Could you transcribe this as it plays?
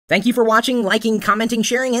Thank you for watching, liking, commenting,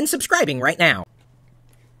 sharing, and subscribing right now.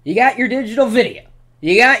 You got your digital video,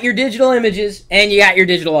 you got your digital images, and you got your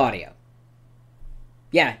digital audio.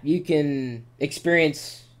 Yeah, you can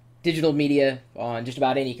experience digital media on just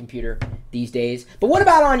about any computer these days. But what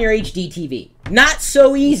about on your HDTV? Not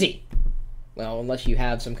so easy. Well, unless you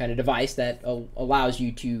have some kind of device that allows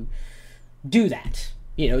you to do that.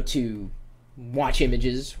 You know, to watch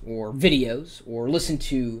images or videos or listen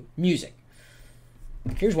to music.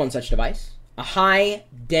 Here's one such device. A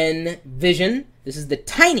high-den vision. This is the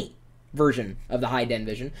tiny version of the high-den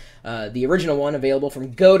vision. The original one available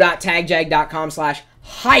from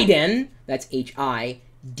go.tagjag.com/hiden. That's HIDEN.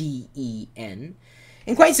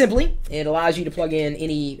 And quite simply, it allows you to plug in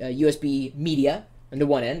any USB media into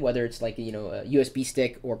one end, whether it's like, you know, a USB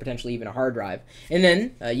stick or potentially even a hard drive. And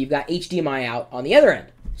then you've got HDMI out on the other end.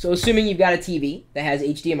 So assuming you've got a TV that has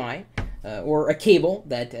HDMI, or a cable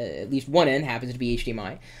that at least one end happens to be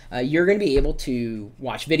HDMI, you're going to be able to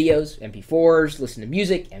watch videos, MP4s, listen to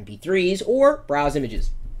music, MP3s, or browse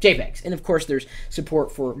images, JPEGs. And of course there's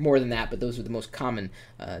support for more than that, but those are the most common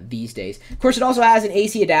these days. Of course it also has an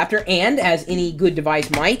AC adapter and, as any good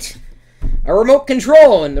device might, a remote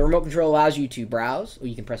control. And the remote control allows you to browse, or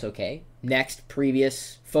you can press OK, next,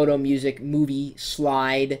 previous, photo, music, movie,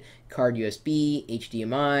 slide, card USB,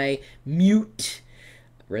 HDMI, mute,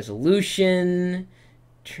 resolution,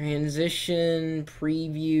 transition,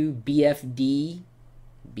 preview, BFD.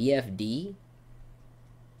 BFD?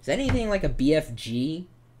 Is that anything like a BFG?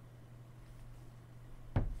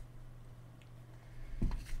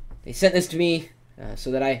 They sent this to me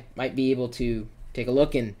so that I might be able to take a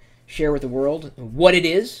look and share with the world what it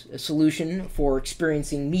is, a solution for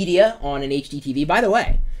experiencing media on an HDTV. By the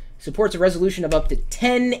way, supports a resolution of up to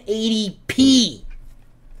 1080p.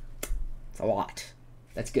 It's a lot.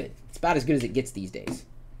 That's good. It's about as good as it gets these days.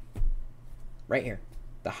 Right here.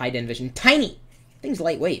 The high-den vision. Tiny! Thing's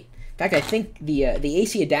lightweight. In fact, I think the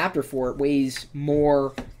AC adapter for it weighs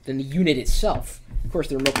more than the unit itself. Of course,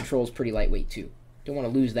 the remote control is pretty lightweight, too. Don't want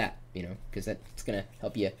to lose that, you know, because that's going to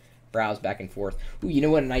help you browse back and forth. Ooh, you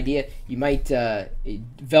know what? An idea? You might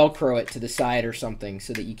Velcro it to the side or something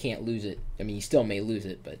so that you can't lose it. I mean, you still may lose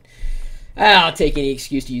it, but I'll take any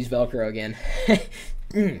excuse to use Velcro again.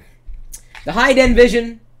 The high-den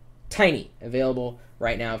vision, tiny, available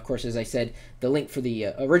right now. Of course, as I said, the link for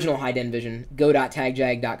the original high-den vision,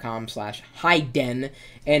 go.tagjag.com/high-den.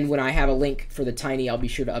 And when I have a link for the tiny, I'll be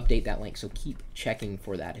sure to update that link. So keep checking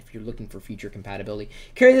for that if you're looking for future compatibility.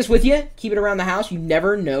 Carry this with you. Keep it around the house. You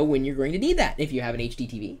never know when you're going to need that. If you have an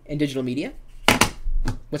HDTV and digital media,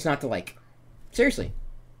 what's not to like? Seriously,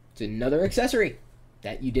 it's another accessory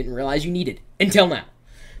that you didn't realize you needed until now.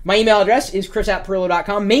 My email address is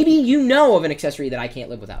chris@pirillo.com. Maybe you know of an accessory that I can't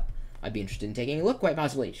live without. I'd be interested in taking a look, quite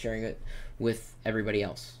possibly sharing it with everybody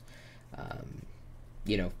else.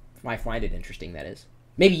 You know, I find it interesting, that is.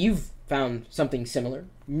 Maybe you've found something similar,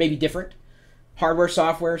 maybe different. Hardware,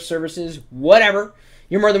 software, services, whatever.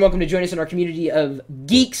 You're more than welcome to join us in our community of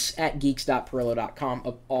geeks at geeks.pirillo.com,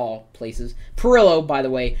 of all places. Pirillo, by the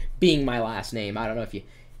way, being my last name. I don't know if you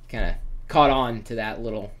kind of caught on to that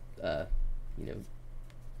little, you know,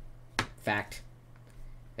 fact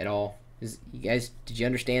at all. You guys, did you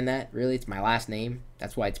understand that? Really? It's my last name.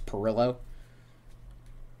 That's why it's Pirillo.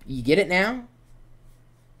 You get it now?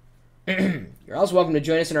 You're also welcome to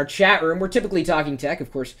join us in our chat room. We're typically talking tech.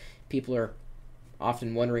 Of course, people are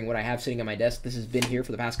often wondering what I have sitting on my desk. This has been here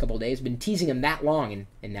for the past couple of days. Been teasing them that long,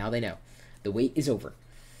 and now they know. The wait is over.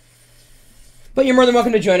 But you're more than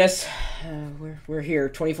welcome to join us. We're here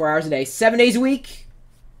 24 hours a day, 7 days a week,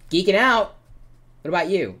 geeking out. What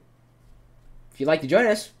about you? If you'd like to join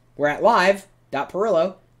us, we're at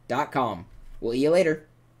live.pirillo.com. We'll see you later.